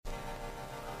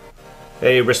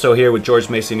Hey, Risto here with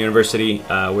George Mason University.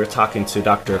 We're talking to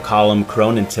Dr. Colm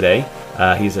Cronin today.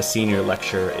 He's a senior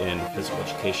lecturer in physical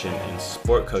education and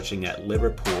sport coaching at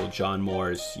Liverpool John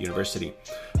Moores University.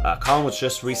 Colm was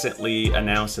just recently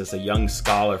announced as a young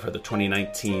scholar for the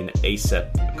 2019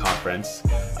 ASEP conference.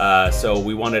 So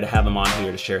we wanted to have him on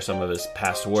here to share some of his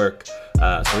past work.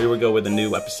 So here we go with a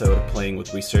new episode of Playing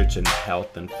with Research in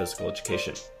Health and Physical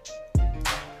Education.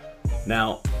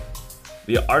 Now,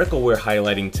 the article we're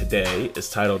highlighting today is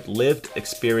titled Lived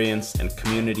Experience and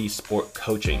Community Sport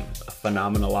Coaching, a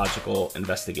Phenomenological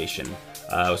Investigation.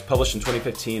 It was published in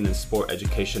 2015 in Sport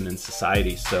Education and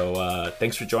Society. So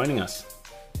thanks for joining us.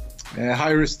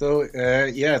 Hi, Risto.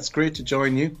 Yeah, it's great to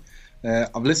join you.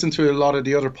 I've listened to a lot of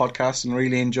the other podcasts and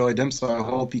really enjoyed them, so I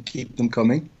hope you keep them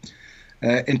coming.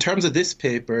 In terms of this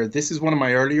paper, this is one of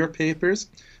my earlier papers,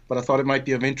 but I thought it might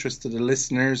be of interest to the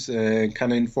listeners.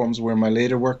 Kind of informs where my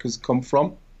later work has come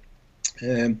from.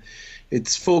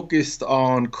 It's focused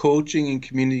on coaching in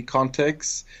community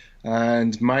contexts,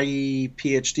 and my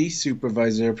PhD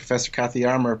supervisor, Professor Kathy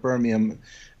Armour at Birmingham,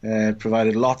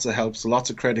 provided lots of help. So lots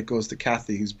of credit goes to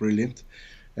Kathy, who's brilliant.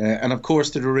 And of course,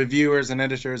 to the reviewers and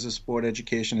editors of Sport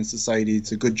Education and Society,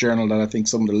 it's a good journal that I think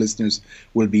some of the listeners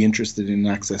will be interested in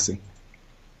accessing.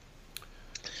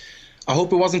 I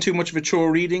hope it wasn't too much of a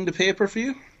chore reading the paper for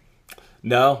you.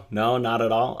 No, not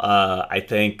at all. I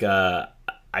think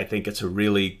it's a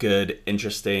really good,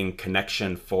 interesting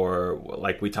connection for,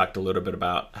 like we talked a little bit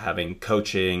about, having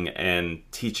coaching and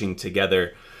teaching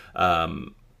together.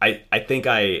 I think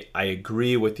I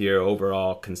agree with your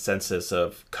overall consensus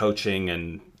of coaching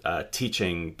and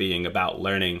teaching being about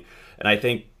learning. And I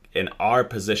think in our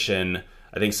position,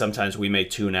 I think sometimes we may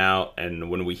tune out, and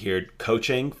when we hear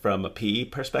coaching from a PE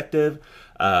perspective,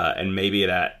 and maybe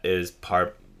that is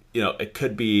part, it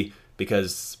could be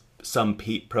because some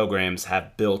PE programs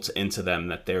have built into them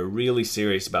that they're really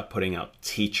serious about putting out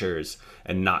teachers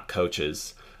and not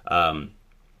coaches.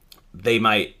 They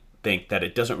might think that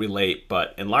it doesn't relate,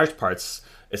 but in large parts,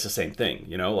 it's the same thing.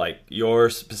 Like your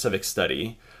specific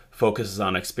study focuses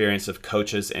on experience of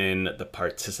coaches in the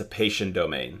participation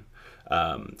domain.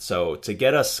 So to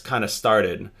get us kind of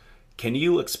started, can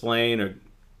you explain or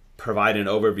provide an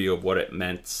overview of what it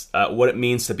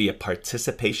means to be a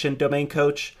participation domain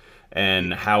coach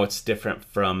and how it's different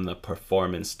from the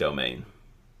performance domain?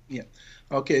 Yeah.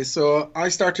 Okay. So I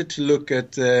started to look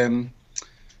at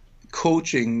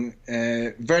coaching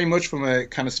very much from a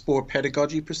kind of sport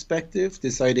pedagogy perspective.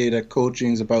 This idea that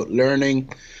coaching is about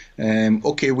learning.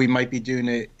 We might be doing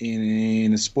it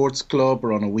in a sports club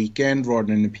or on a weekend rather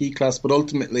than in a PE class, but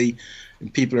ultimately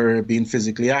people are being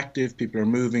physically active, people are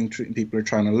moving, people are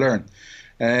trying to learn.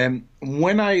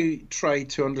 When I tried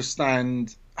to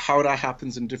understand how that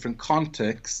happens in different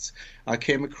contexts, I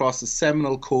came across a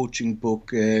seminal coaching book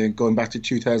going back to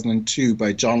 2002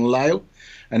 by John Lisle.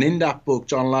 And in that book,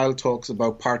 John Lisle talks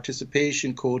about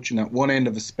participation coaching at one end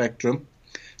of a spectrum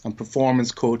and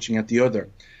performance coaching at the other.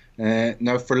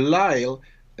 Now, for Lisle,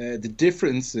 the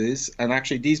differences, and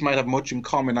actually these might have much in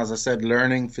common, as I said,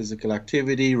 learning, physical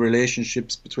activity,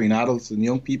 relationships between adults and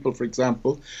young people, for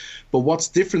example. But what's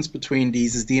different between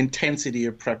these is the intensity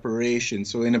of preparation.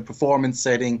 So in a performance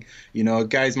setting,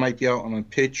 guys might be out on a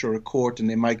pitch or a court and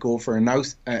they might go for an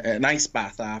ice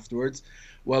bath afterwards.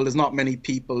 Well, there's not many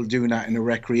people doing that in a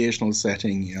recreational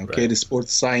setting. Okay, right. The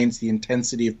sports science, the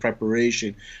intensity of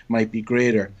preparation might be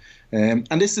greater. And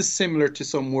this is similar to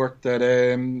some work that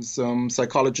some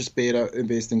psychologists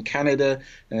based in Canada,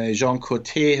 Jean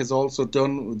Coté, has also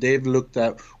done. They've looked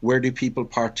at where do people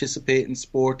participate in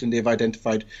sport, and they've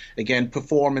identified, again,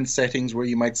 performance settings where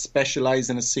you might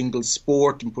specialize in a single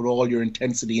sport and put all your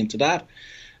intensity into that.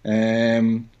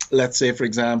 Let's say, for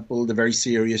example, the very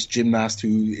serious gymnast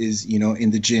who is,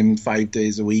 in the gym 5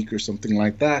 days a week or something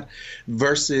like that,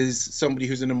 versus somebody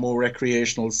who's in a more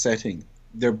recreational setting.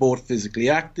 They're both physically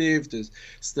active. There's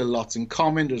still lots in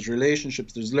common. There's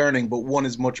relationships, there's learning, but one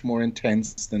is much more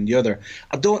intense than the other.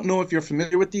 I don't know if you're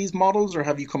familiar with these models or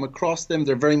have you come across them.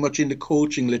 They're very much in the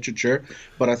coaching literature,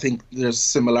 but I think there's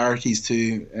similarities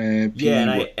to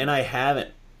I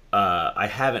haven't. I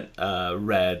haven't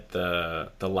read the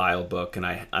Lisle book, and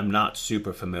I'm not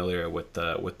super familiar with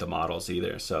the models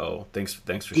either. So thanks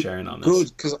for sharing on this.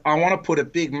 Good, because I want to put a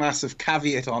big, massive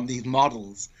caveat on these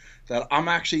models that I'm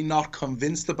actually not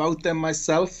convinced about them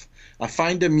myself. I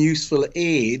find them useful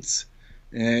aids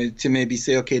to maybe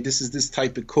say, okay, this is this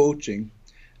type of coaching.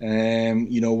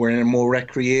 We're in a more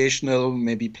recreational,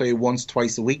 maybe play once,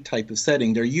 twice a week type of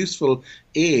setting. They're useful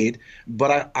aid,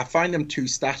 but I find them too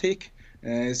static.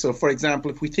 So, for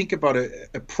example, if we think about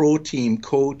a pro team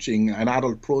coaching, an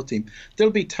adult pro team,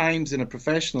 there'll be times in a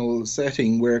professional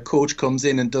setting where a coach comes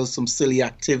in and does some silly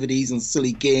activities and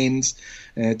silly games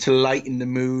to lighten the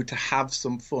mood, to have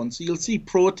some fun. So you'll see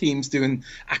pro teams doing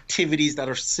activities that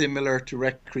are similar to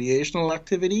recreational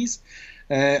activities.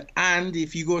 And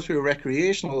if you go to a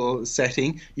recreational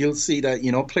setting, you'll see that,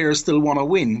 players still want to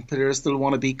win. Players still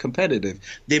want to be competitive.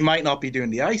 They might not be doing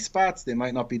the ice baths. They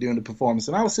might not be doing the performance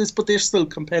analysis, but they're still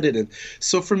competitive.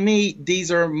 So for me, these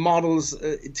are models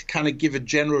to kind of give a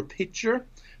general picture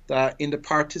that in the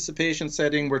participation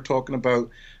setting, we're talking about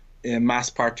mass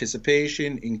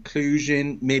participation,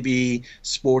 inclusion, maybe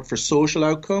sport for social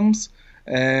outcomes.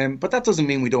 But that doesn't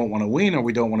mean we don't want to win or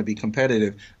we don't want to be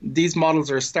competitive. These models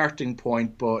are a starting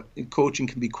point, but coaching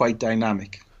can be quite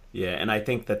dynamic. Yeah, and I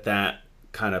think that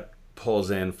kind of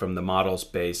pulls in from the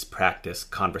models-based practice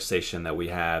conversation that we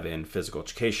have in physical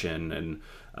education. And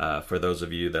for those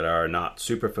of you that are not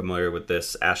super familiar with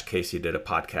this, Ash Casey did a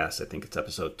podcast, I think it's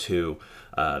episode 2,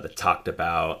 that talked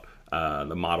about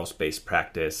the models-based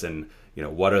practice and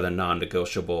what are the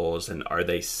non-negotiables, and are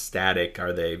they static?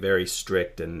 Are they very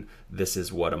strict? And this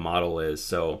is what a model is.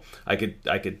 So I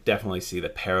could definitely see the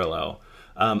parallel.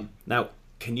 Now,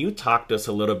 can you talk to us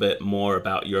a little bit more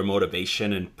about your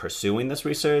motivation in pursuing this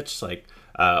research? Like,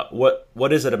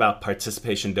 what is it about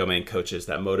participation domain coaches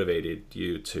that motivated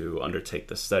you to undertake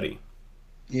this study?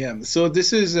 Yeah, so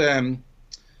this is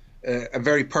a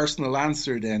very personal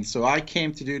answer then. So I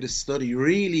came to do this study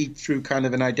really through kind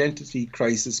of an identity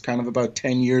crisis kind of about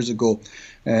 10 years ago.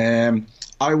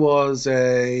 I was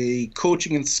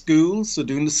coaching in school, so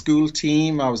doing the school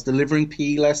team. I was delivering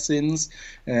PE lessons.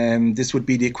 This would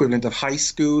be the equivalent of high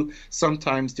school,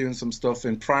 sometimes doing some stuff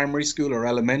in primary school or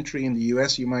elementary in the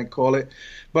US, you might call it.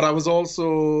 But I was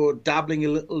also dabbling a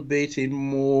little bit in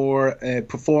more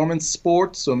performance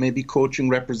sports, so maybe coaching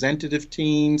representative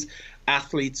teams,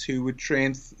 athletes who would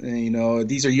train,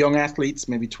 these are young athletes,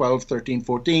 maybe 12, 13,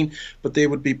 14, but they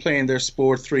would be playing their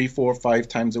sport 3, 4, 5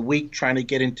 times a week, trying to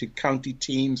get into county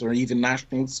teams or even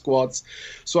national squads.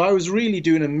 So I was really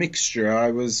doing a mixture.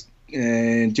 I was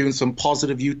doing some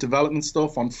positive youth development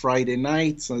stuff on Friday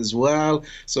nights as well.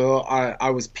 So I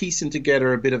was piecing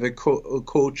together a bit of a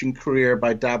coaching career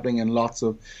by dabbling in lots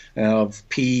of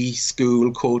PE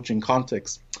school coaching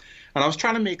contexts. And I was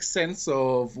trying to make sense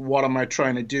of what am I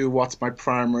trying to do, what's my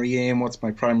primary aim, what's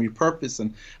my primary purpose.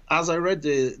 And as I read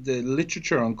the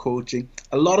literature on coaching,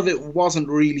 a lot of it wasn't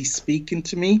really speaking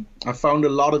to me. I found a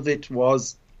lot of it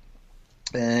was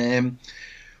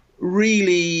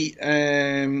really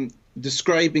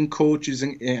describing coaches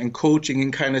and coaching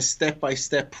in kind of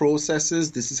step-by-step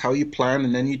processes. This is how you plan,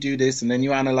 and then you do this, and then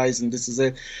you analyze, and this is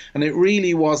it. And it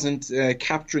really wasn't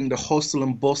capturing the hustle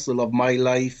and bustle of my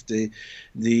life, the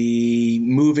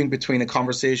moving between a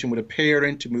conversation with a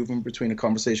parent, to moving between a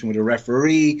conversation with a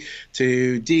referee,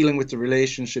 to dealing with the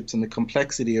relationships and the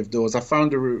complexity of those. I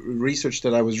found the research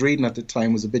that I was reading at the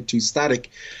time was a bit too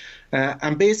static.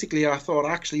 And basically I thought,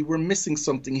 actually, we're missing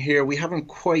something here. We haven't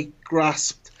quite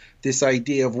grasped this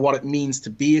idea of what it means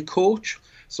to be a coach.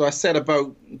 So I set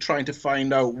about trying to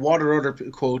find out what are other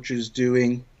coaches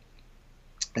doing,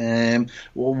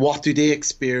 what do they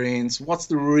experience, what's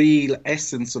the real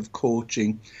essence of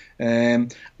coaching,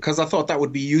 because I thought that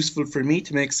would be useful for me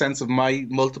to make sense of my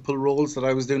multiple roles that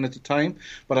I was doing at the time.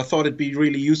 But I thought it'd be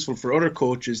really useful for other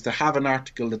coaches to have an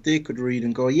article that they could read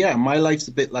and go, yeah, my life's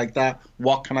a bit like that.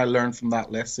 What can I learn from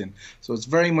that lesson? So it's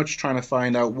very much trying to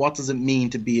find out, what does it mean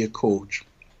to be a coach?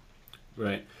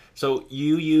 Right. So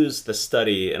you used the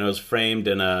study, and it was framed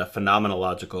in a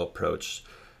phenomenological approach.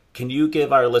 Can you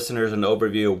give our listeners an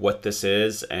overview of what this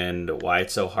is and why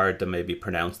it's so hard to maybe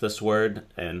pronounce this word?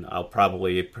 And I'll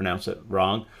probably pronounce it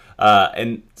wrong.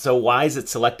 And so why is it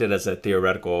selected as a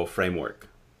theoretical framework?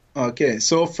 Okay,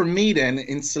 so for me then,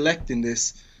 in selecting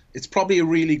this, it's probably a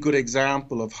really good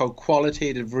example of how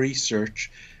qualitative research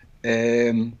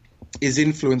is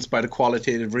influenced by the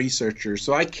qualitative researcher.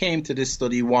 So I came to this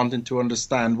study wanting to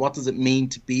understand, what does it mean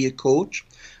to be a coach?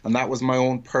 And that was my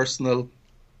own personal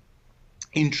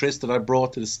interest that I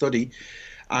brought to the study.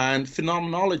 And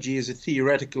phenomenology is a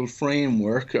theoretical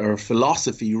framework or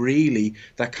philosophy, really,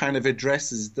 that kind of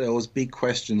addresses those big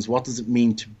questions. What does it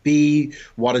mean to be?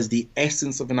 What is the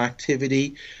essence of an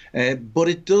activity? But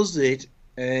it does it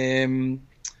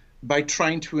by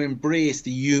trying to embrace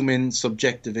the human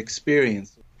subjective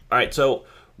experience. All right, so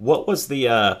what was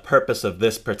the purpose of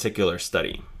this particular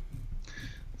study?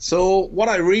 So what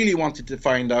I really wanted to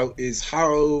find out is,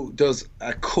 how does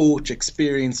a coach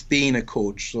experience being a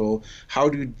coach? So how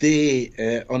do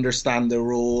they understand their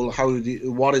role?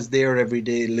 What is their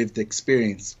everyday lived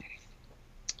experience?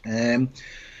 Um,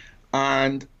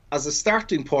 and as a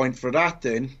starting point for that,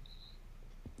 then,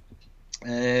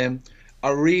 I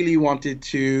really wanted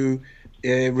to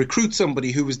recruit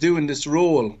somebody who was doing this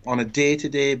role on a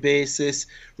day-to-day basis,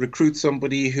 recruit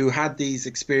somebody who had these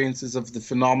experiences of the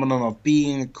phenomenon of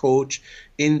being a coach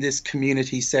in this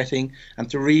community setting, and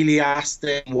to really ask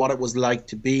them what it was like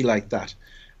to be like that.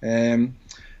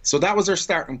 So that was our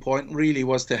starting point, really,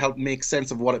 was to help make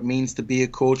sense of what it means to be a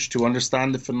coach, to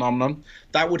understand the phenomenon.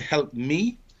 That would help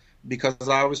me, because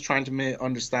I was trying to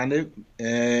understand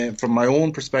it from my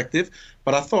own perspective.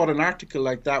 But I thought an article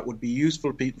like that would be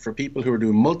useful for people who are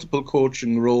doing multiple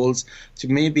coaching roles, to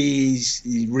maybe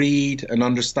read and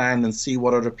understand and see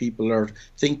what other people are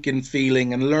thinking,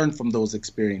 feeling, and learn from those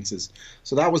experiences.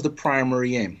 So that was the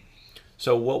primary aim.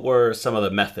 So what were some of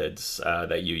the methods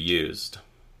that you used?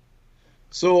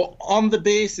 So on the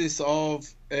basis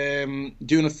of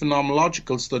doing a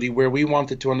phenomenological study where we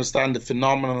wanted to understand the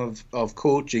phenomenon of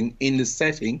coaching in the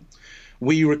setting,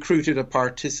 we recruited a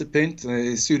participant,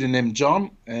 pseudonym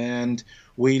John, and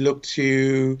we looked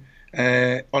to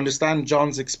understand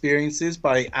John's experiences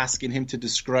by asking him to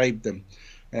describe them.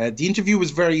 The interview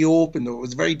was very open, though. It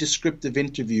was a very descriptive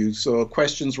interview. So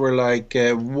questions were like,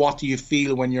 what do you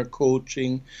feel when you're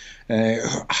coaching?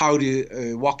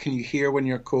 What can you hear when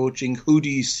you're coaching? Who do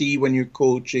you see when you're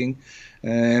coaching?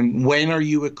 When are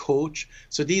you a coach?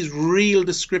 So these real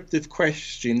descriptive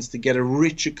questions to get a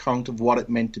rich account of what it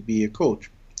meant to be a coach.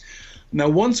 Now,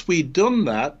 once we'd done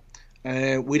that,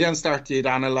 we then started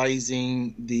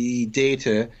analysing the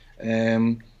data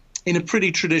in a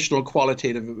pretty traditional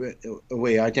qualitative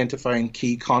way, identifying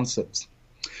key concepts.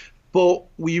 But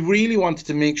we really wanted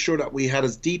to make sure that we had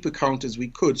as deep a count as we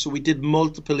could, so we did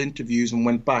multiple interviews and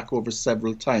went back over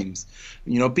several times.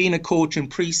 You know, being a coach in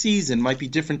pre-season might be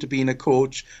different to being a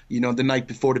coach, you know, the night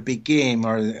before the big game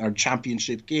or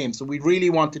championship game. So we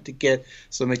really wanted to get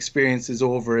some experiences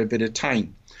over a bit of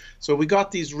time. So we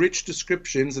got these rich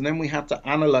descriptions, and then we had to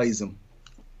analyze them.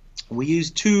 We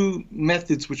use two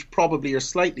methods which probably are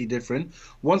slightly different.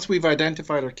 Once we've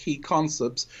identified our key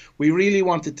concepts, we really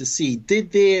wanted to see,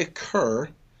 did they occur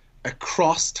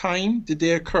across time? Did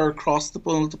they occur across the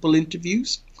multiple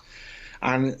interviews?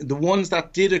 And the ones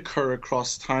that did occur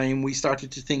across time, we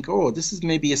started to think, oh, this is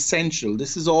maybe essential.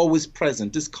 This is always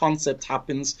present. This concept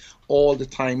happens all the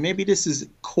time. Maybe this is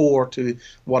core to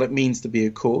what it means to be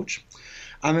a coach.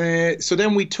 And so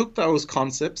then we took those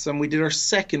concepts and we did our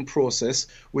second process,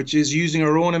 which is using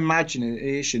our own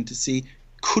imagination to see,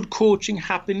 could coaching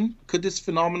happen? Could this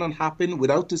phenomenon happen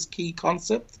without this key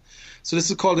concept? So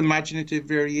this is called imaginative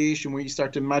variation, where you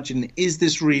start to imagine, is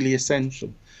this really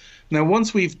essential? Now,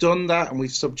 once we've done that and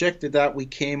we've subjected that, we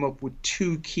came up with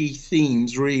two key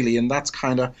themes, really, and that's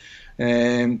kind of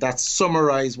that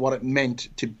summarize what it meant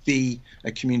to be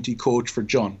a community coach for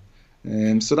John.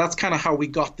 So that's kind of how we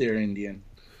got there in the end.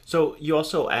 So you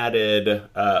also added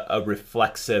a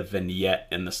reflexive vignette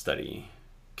in the study.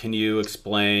 Can you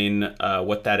explain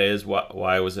what that is,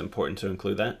 why it was important to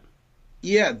include that?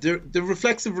 Yeah, the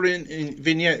reflexive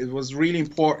vignette was really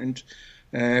important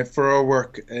for our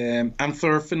work and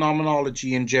for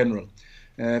phenomenology in general.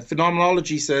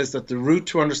 Phenomenology says that the route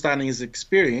to understanding is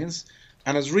experience,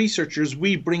 and as researchers,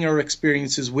 we bring our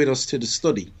experiences with us to the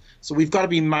study. So we've got to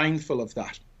be mindful of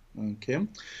that. Okay.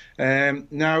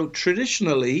 Now,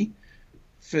 traditionally,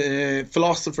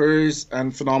 philosophers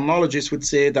and phenomenologists would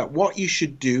say that what you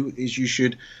should do is you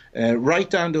should write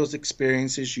down those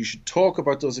experiences, you should talk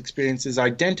about those experiences,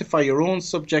 identify your own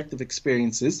subjective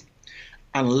experiences,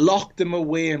 and lock them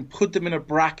away and put them in a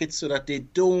bracket so that they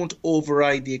don't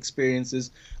override the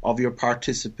experiences of your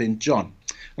participant, John.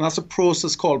 And that's a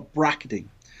process called bracketing.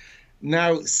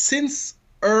 Now, since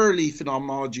early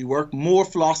phenomenology work, more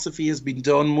philosophy has been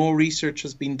done, more research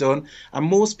has been done, and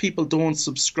most people don't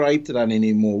subscribe to that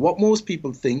anymore. What most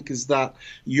people think is that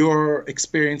your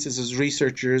experiences as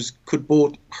researchers could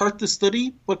both hurt the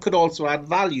study, but could also add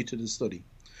value to the study.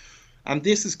 And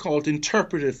this is called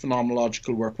interpretive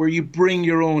phenomenological work, where you bring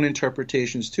your own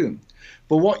interpretations to them.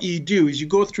 But what you do is you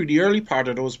go through the early part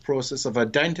of those process of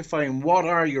identifying what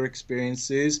are your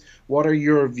experiences, what are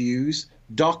your views,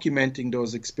 documenting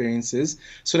those experiences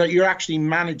so that you're actually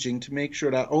managing to make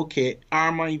sure that, okay,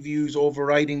 are my views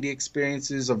overriding the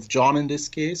experiences of John in this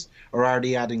case, or are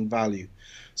they adding value?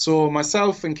 So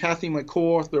myself and Kathy, my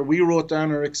co-author, we wrote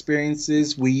down our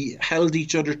experiences. We held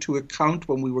each other to account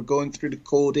when we were going through the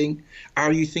coding.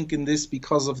 Are you thinking this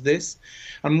because of this?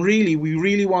 And really, we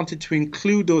really wanted to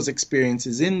include those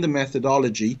experiences in the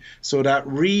methodology so that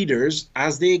readers,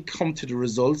 as they come to the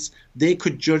results, they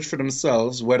could judge for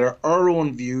themselves whether our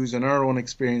own views and our own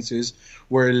experiences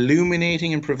were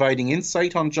illuminating and providing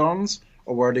insight on John's,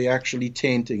 or were they actually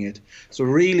tainting it? So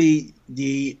really,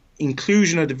 the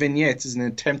inclusion of the vignettes is an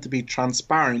attempt to be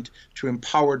transparent to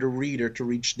empower the reader to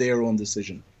reach their own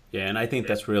decision. Yeah, and I think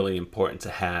that's really important to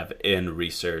have in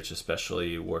research,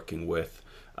 especially working with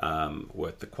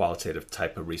the qualitative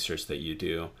type of research that you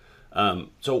do.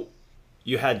 So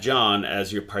you had John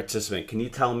as your participant. Can you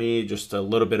tell me just a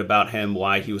little bit about him,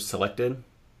 why he was selected?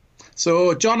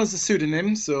 So John is a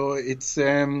pseudonym, so it's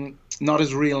not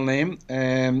his real name.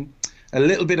 A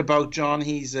little bit about John.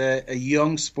 He's a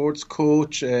young sports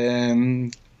coach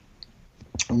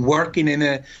working in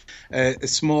a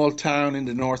small town in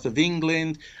the north of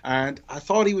England. And I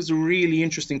thought he was a really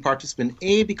interesting participant,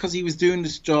 A, because he was doing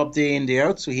this job day in, day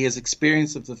out, so he has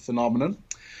experience of the phenomenon.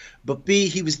 But B,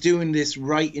 he was doing this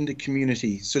right in the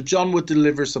community. So John would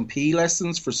deliver some PE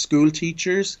lessons for school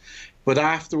teachers, but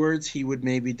afterwards he would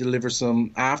maybe deliver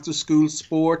some after-school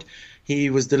sport.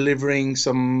 He was delivering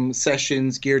some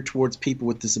sessions geared towards people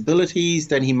with disabilities.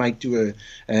 Then he might do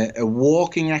a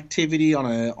walking activity on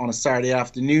a Saturday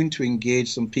afternoon to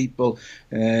engage some people,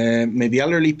 maybe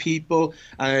elderly people.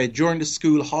 During the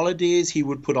school holidays, he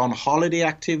would put on holiday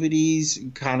activities,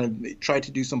 kind of try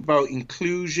to do some about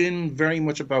inclusion, very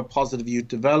much about positive youth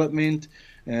development.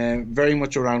 Very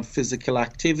much around physical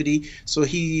activity. So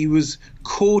he was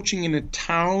coaching in a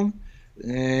town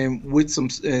with some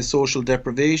social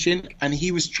deprivation, and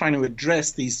he was trying to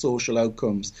address these social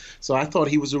outcomes. So I thought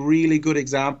he was a really good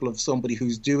example of somebody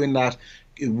who's doing that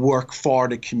work for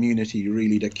the community,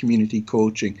 really, the community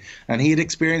coaching. And he had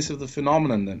experience of the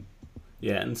phenomenon then.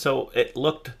 Yeah, and so it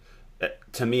looked,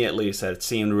 to me at least, that it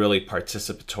seemed really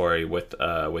participatory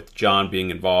with John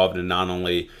being involved in not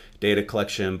only data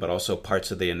collection, but also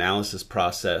parts of the analysis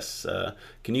process.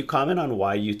 Can you comment on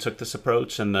why you took this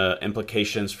approach and the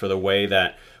implications for the way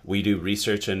that we do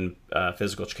research in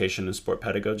physical education and sport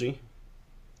pedagogy?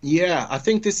 Yeah, I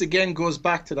think this again goes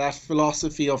back to that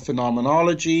philosophy of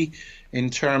phenomenology in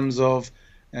terms of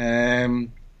who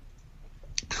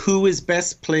is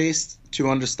best placed to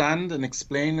understand and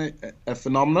explain a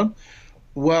phenomenon.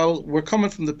 Well, we're coming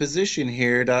from the position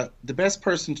here that the best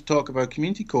person to talk about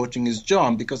community coaching is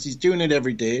John, because he's doing it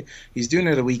every day, he's doing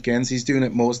it at weekends, he's doing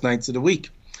it most nights of the week.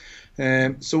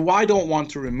 So I don't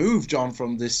want to remove John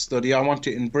from this study. I want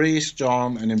to embrace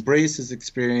John and embrace his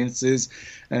experiences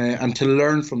and to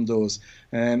learn from those.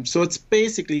 So it's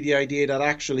basically the idea that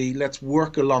actually let's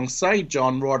work alongside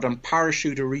John rather than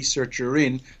parachute a researcher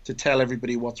in to tell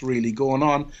everybody what's really going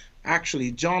on. Actually,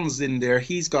 John's in there,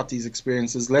 he's got these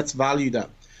experiences, let's value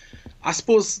that. I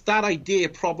suppose that idea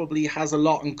probably has a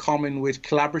lot in common with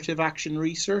collaborative action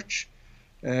research.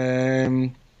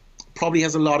 Probably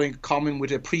has a lot in common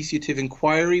with appreciative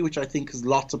inquiry, which I think has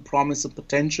lots of promise and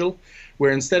potential,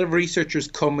 where instead of researchers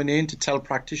coming in to tell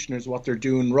practitioners what they're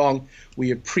doing wrong, we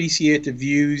appreciate the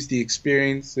views, the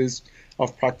experiences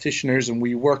of practitioners, and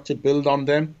we work to build on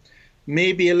them.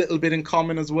 Maybe a little bit in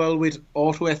common as well with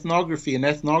autoethnography and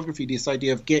ethnography, this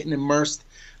idea of getting immersed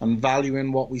and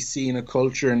valuing what we see in a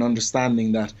culture and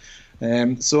understanding that.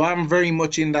 So I'm very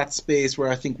much in that space where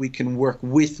I think we can work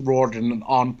with rather than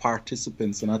on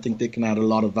participants, and I think they can add a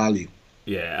lot of value.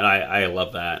 Yeah, and I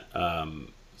love that.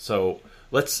 So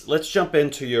let's jump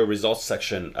into your results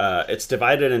section. It's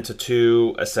divided into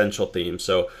two essential themes.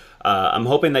 So I'm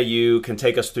hoping that you can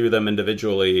take us through them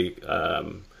individually.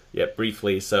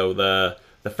 Briefly. So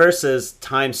the first is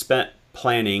time spent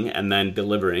planning and then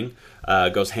delivering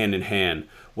goes hand in hand.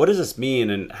 What does this mean,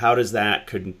 and how does that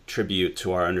contribute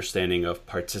to our understanding of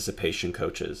participation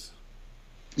coaches?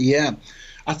 Yeah,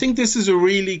 I think this is a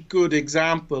really good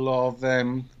example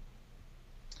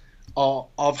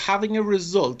of having a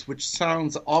result which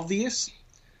sounds obvious,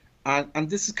 and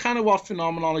this is kind of what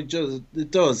phenomenology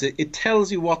does. It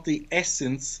tells you what the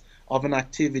essence of an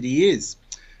activity is.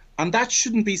 And that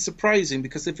shouldn't be surprising,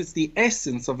 because if it's the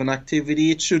essence of an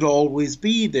activity, it should always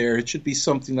be there. It should be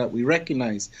something that we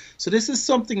recognize. So this is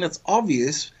something that's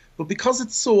obvious, but because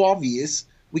it's so obvious,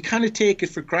 we kind of take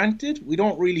it for granted. We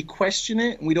don't really question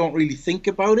it, and we don't really think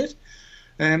about it.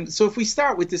 So if we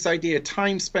start with this idea of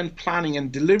time spent planning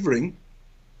and delivering,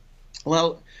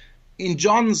 well, in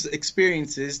John's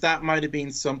experiences, that might have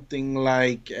been something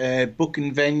like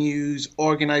booking venues,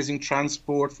 organising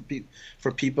transport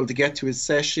for people to get to his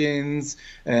sessions,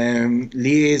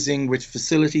 liaising with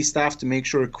facility staff to make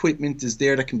sure equipment is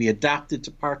there that can be adapted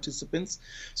to participants.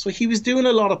 So he was doing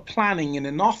a lot of planning in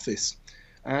an office.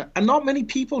 And not many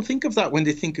people think of that when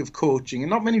they think of coaching, and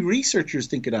not many researchers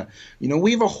think of that. You know,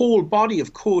 we have a whole body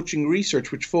of coaching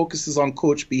research which focuses on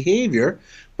coach behavior,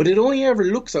 but it only ever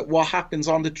looks at what happens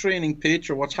on the training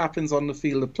pitch or what happens on the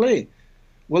field of play.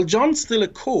 Well, John's still a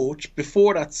coach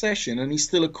before that session, and he's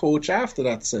still a coach after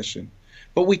that session.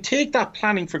 But we take that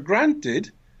planning for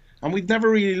granted, and we've never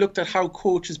really looked at how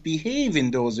coaches behave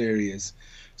in those areas.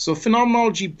 So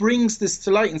phenomenology brings this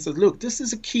to light and says, look, this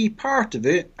is a key part of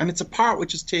it, and it's a part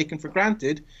which is taken for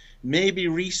granted. Maybe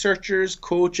researchers,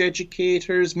 coach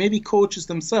educators, maybe coaches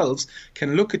themselves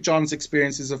can look at John's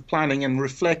experiences of planning and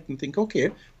reflect and think,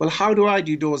 okay, well, how do I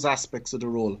do those aspects of the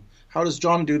role? How does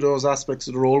John do those aspects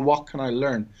of the role? What can I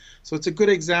learn? So it's a good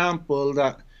example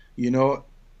that,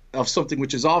 of something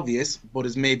which is obvious, but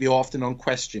is maybe often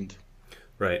unquestioned.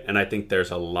 Right. And I think there's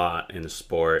a lot in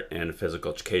sport and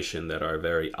physical education that are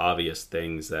very obvious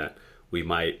things that we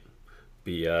might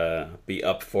be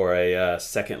up for a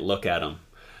second look at them.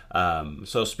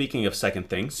 So speaking of second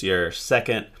things, your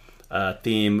second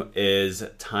theme is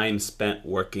time spent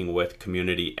working with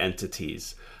community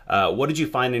entities. What did you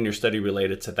find in your study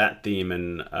related to that theme,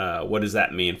 and what does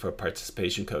that mean for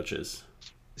participation coaches?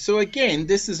 So again,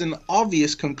 this is an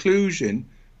obvious conclusion,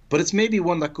 but it's maybe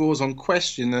one that goes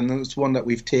unquestioned, and it's one that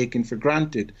we've taken for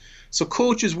granted. So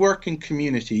coaches work in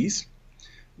communities.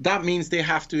 That means they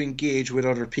have to engage with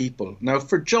other people. Now,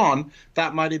 for John,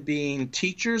 that might have been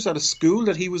teachers at a school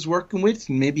that he was working with,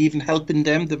 maybe even helping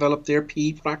them develop their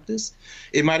PE practice.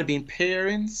 It might have been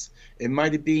parents. It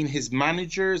might have been his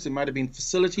managers. It might have been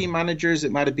facility managers.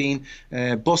 It might have been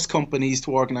bus companies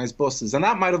to organize buses. And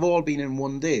that might have all been in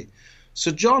one day. So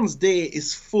John's day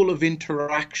is full of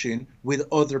interaction with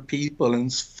other people and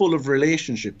it's full of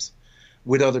relationships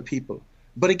with other people.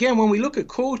 But again, when we look at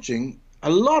coaching, a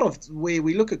lot of the way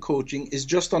we look at coaching is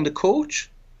just on the coach,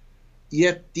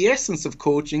 yet the essence of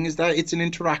coaching is that it's an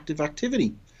interactive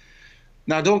activity.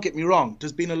 Now, don't get me wrong,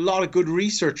 there's been a lot of good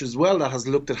research as well that has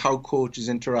looked at how coaches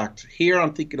interact. Here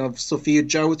I'm thinking of Sophia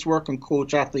Jowett's work on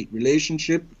coach-athlete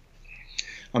relationship.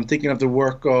 I'm thinking of the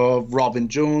work of Robin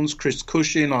Jones, Chris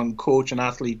Cushing on coach and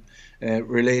athlete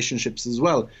relationships as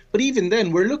well. But even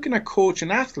then, we're looking at coach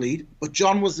and athlete, but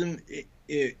John was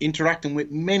interacting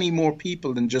with many more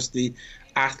people than just the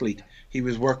athlete. He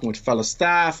was working with fellow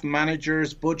staff,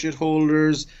 managers, budget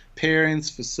holders, parents,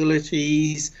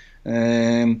 facilities.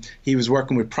 He was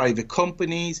working with private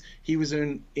companies.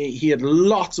 He had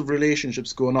lots of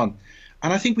relationships going on.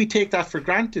 And I think we take that for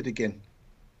granted again,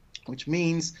 which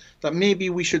means that maybe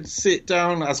we should sit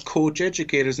down as coach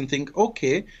educators and think,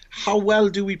 okay, how well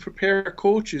do we prepare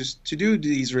coaches to do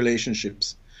these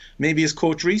relationships? Maybe as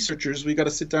coach researchers, we got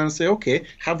to sit down and say, okay,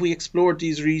 have we explored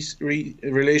these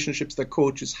relationships that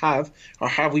coaches have, or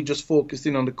have we just focused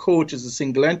in on the coach as a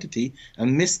single entity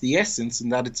and missed the essence in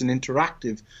that it's an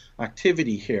interactive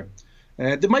activity here?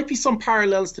 There might be some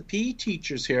parallels to PE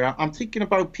teachers here. I'm thinking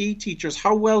about PE teachers.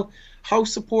 How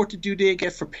supported do they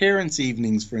get for parents'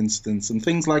 evenings, for instance, and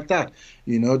things like that?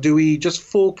 Do we just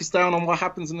focus down on what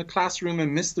happens in the classroom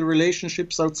and miss the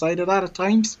relationships outside of that at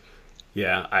times?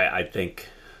 Yeah, I think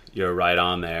you're right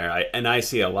on there. I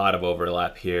see a lot of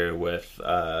overlap here with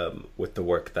the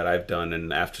work that I've done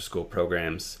in after-school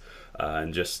programs,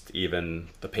 and just even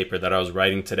the paper that I was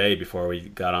writing today before we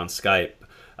got on Skype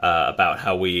about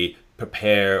how we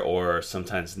prepare or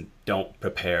sometimes don't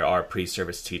prepare our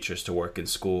pre-service teachers to work in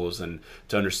schools and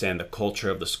to understand the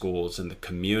culture of the schools and the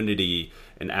community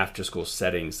in after-school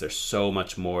settings. There's so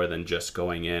much more than just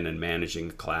going in and managing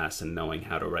the class and knowing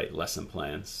how to write lesson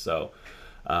plans. So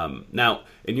now,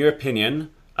 in your opinion,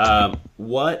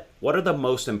 what are the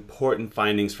most important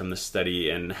findings from the study,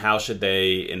 and how should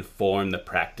they inform the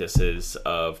practices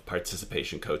of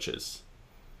participation coaches?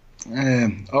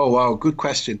 Oh, wow. Good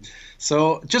question.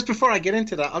 So just before I get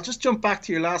into that, I'll just jump back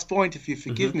to your last point, if you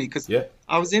forgive me, because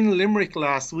I was in Limerick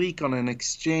last week on an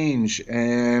exchange.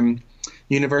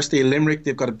 University of Limerick,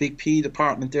 they've got a big PE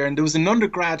department there, and there was an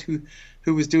undergrad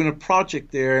who was doing a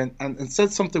project there and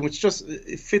said something which just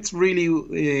it fits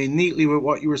really neatly with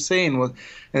what you were saying.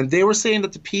 And they were saying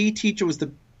that the PE teacher was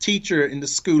the teacher in the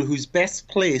school who's best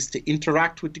placed to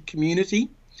interact with the community,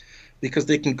 because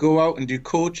they can go out and do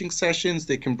coaching sessions.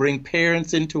 They can bring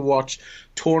parents in to watch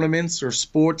tournaments or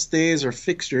sports days or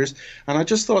fixtures. And I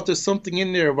just thought there's something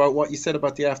in there about what you said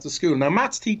about the after school. Now,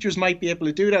 maths teachers might be able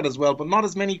to do that as well, but not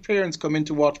as many parents come in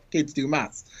to watch kids do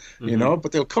maths,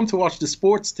 but they'll come to watch the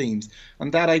sports teams.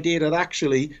 And that idea that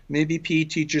actually maybe PE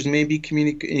teachers, maybe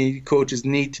community coaches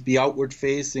need to be outward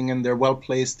facing, and they're well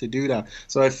placed to do that.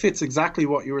 So it fits exactly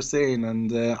what you were saying.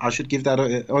 And I should give that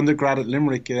undergrad at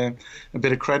Limerick a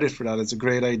bit of credit for that. It's a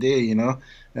great idea,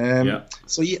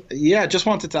 So just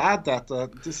wanted to add that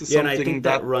this is something, and I think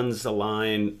that runs the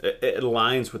line. It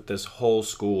aligns with this whole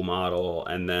school model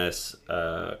and this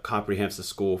comprehensive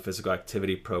school physical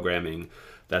activity programming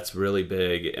that's really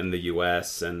big in the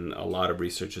U.S. and a lot of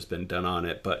research has been done on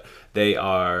it. But they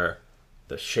are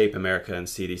the Shape America and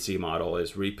CDC model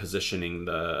is repositioning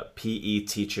the PE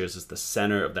teachers as the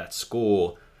center of that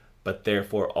school, but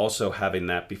therefore also having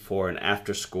that before and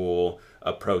after school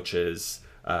approaches,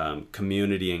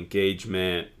 community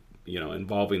engagement,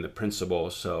 involving the principal.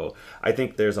 So I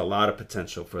think there's a lot of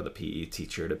potential for the PE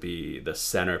teacher to be the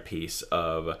centerpiece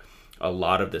of a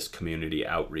lot of this community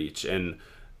outreach. And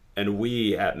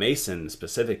we at Mason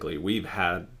specifically, we've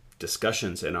had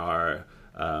discussions in our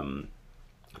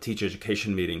teacher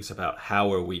education meetings about how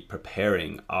are we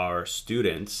preparing our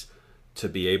students to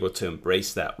be able to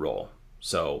embrace that role.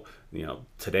 So,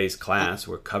 today's class,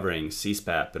 we're covering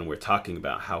CSPAP, and we're talking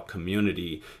about how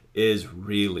community is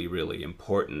really, really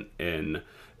important in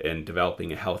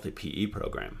developing a healthy PE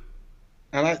program.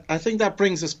 And I think that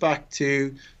brings us back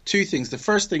to two things. The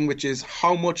first thing, which is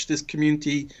how much this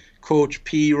community coach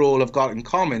PE role have got in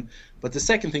common. But the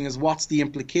second thing is, what's the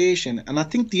implication? And I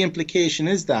think the implication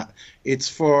is that it's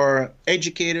for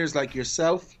educators like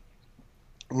yourself,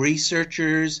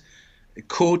 researchers,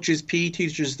 coaches, PE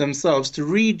teachers themselves to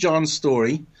read John's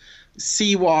story,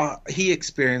 see what he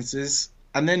experiences,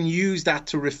 and then use that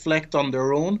to reflect on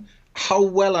their own. How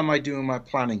well am I doing my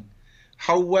planning?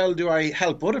 How well do I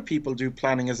help other people do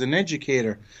planning as an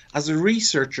educator? As a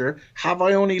researcher, have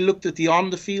I only looked at the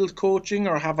on-the-field coaching,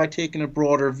 or have I taken a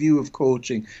broader view of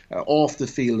coaching off the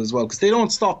field as well? Because they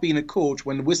don't stop being a coach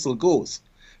when the whistle goes.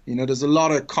 There's a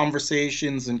lot of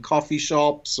conversations in coffee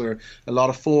shops or a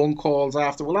lot of phone calls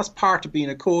after. Well, that's part of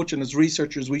being a coach, and as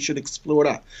researchers, we should explore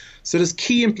that. So there's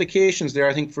key implications there,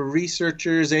 I think, for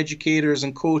researchers, educators,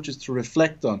 and coaches to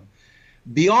reflect on.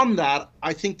 Beyond that,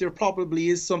 I think there probably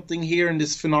is something here in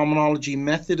this phenomenology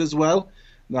method as well.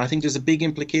 And I think there's a big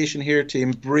implication here to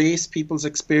embrace people's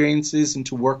experiences and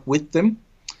to work with them.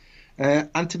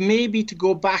 And to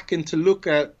go back and to look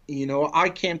at, I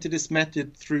came to this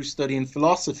method through studying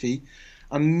philosophy,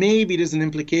 and maybe there's an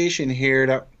implication here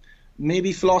that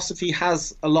maybe philosophy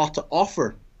has a lot to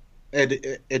offer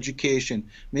education.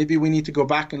 Maybe we need to go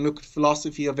back and look at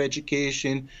philosophy of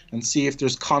education and see if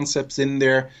there's concepts in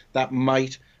there that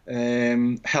might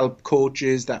help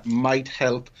coaches, that might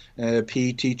help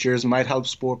PE teachers, might help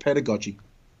sport pedagogy.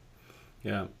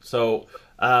 Yeah. So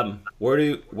where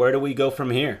do we go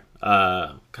from here?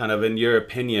 Kind of in your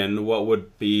opinion, what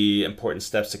would be important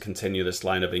steps to continue this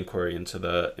line of inquiry into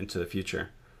the future?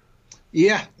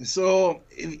 Yeah. So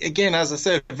again, as I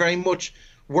said, very much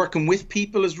working with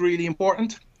people is really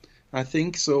important, I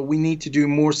think. So we need to do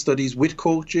more studies with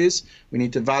coaches. We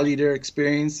need to value their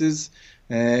experiences,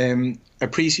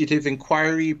 appreciative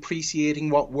inquiry, appreciating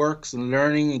what works and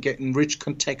learning and getting rich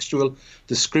contextual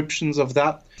descriptions of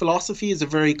that. Philosophy is a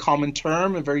very common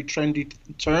term, a very trendy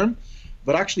term,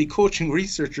 but actually coaching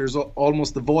researchers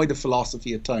almost avoid of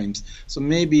philosophy at times. So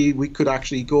maybe we could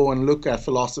actually go and look at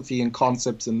philosophy and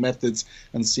concepts and methods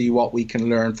and see what we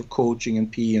can learn for coaching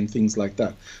and PE and things like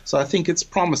that. So I think it's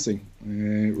promising,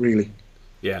 really.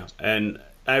 Yeah, and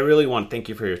I really want to thank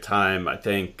you for your time. I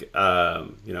think, I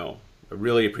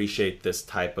really appreciate this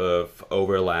type of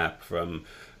overlap from,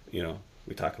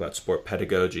 we talk about sport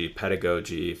pedagogy,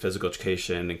 physical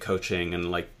education, and coaching.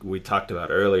 And like we talked about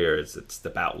earlier, it's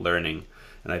about learning.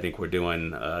 And I think we're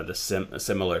doing a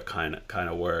similar kind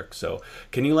of work. So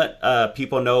can you let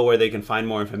people know where they can find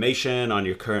more information on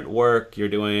your current work you're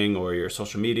doing or your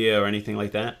social media or anything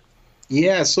like that?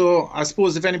 Yeah, so I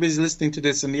suppose if anybody's listening to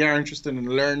this and they are interested in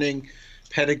learning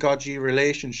pedagogy,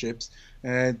 relationships,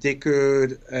 they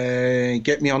could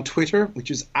get me on Twitter,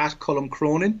 which is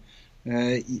 @CullumCronin.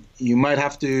 You might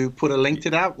have to put a link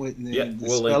to that. We'll link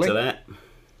to that.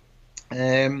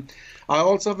 I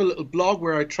also have a little blog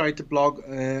where I try to blog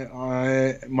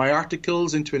my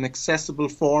articles into an accessible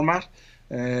format,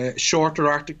 shorter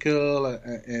article,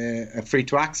 a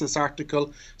free-to-access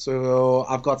article. So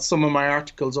I've got some of my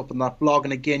articles up on that blog,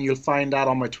 and again, you'll find that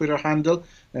on my Twitter handle,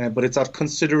 but it's at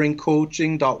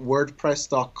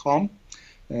consideringcoaching.wordpress.com.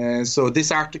 So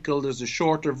this article, there's a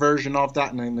shorter version of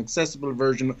that and an accessible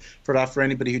version for that for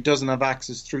anybody who doesn't have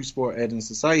access through Sport Ed and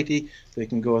Society. They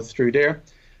can go through there.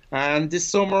 And this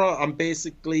summer, I'm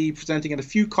basically presenting at a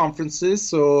few conferences.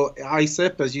 So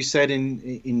ISEP, as you said,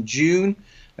 in June.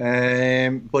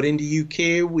 But in the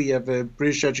UK, we have a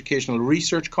British Educational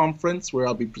Research Conference where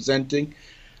I'll be presenting,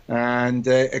 and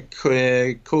a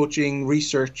coaching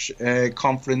research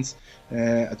conference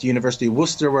at the University of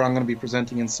Worcester where I'm going to be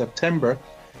presenting in September.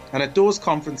 And at those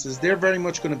conferences, they're very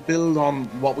much going to build on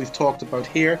what we've talked about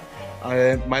here.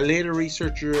 My later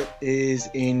researcher is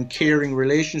in caring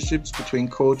relationships between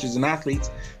coaches and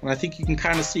athletes, and I think you can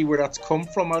kind of see where that's come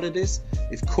from out of this.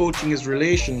 If coaching is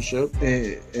relationship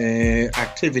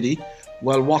activity,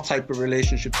 well, what type of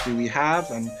relationships do we have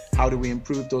and how do we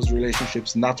improve those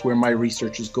relationships? And that's where my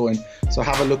research is going. So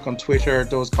have a look on Twitter,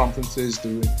 those conferences,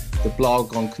 the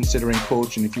blog on Considering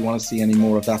Coaching if you want to see any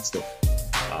more of that stuff.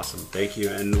 Awesome. Thank you.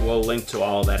 And we'll link to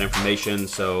all that information.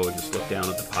 So just look down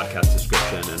at the podcast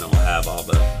description and it'll have all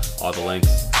the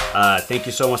links. Thank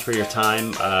you so much for your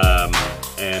time.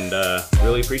 And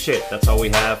really appreciate it. That's all we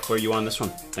have for you on this one.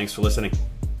 Thanks for listening.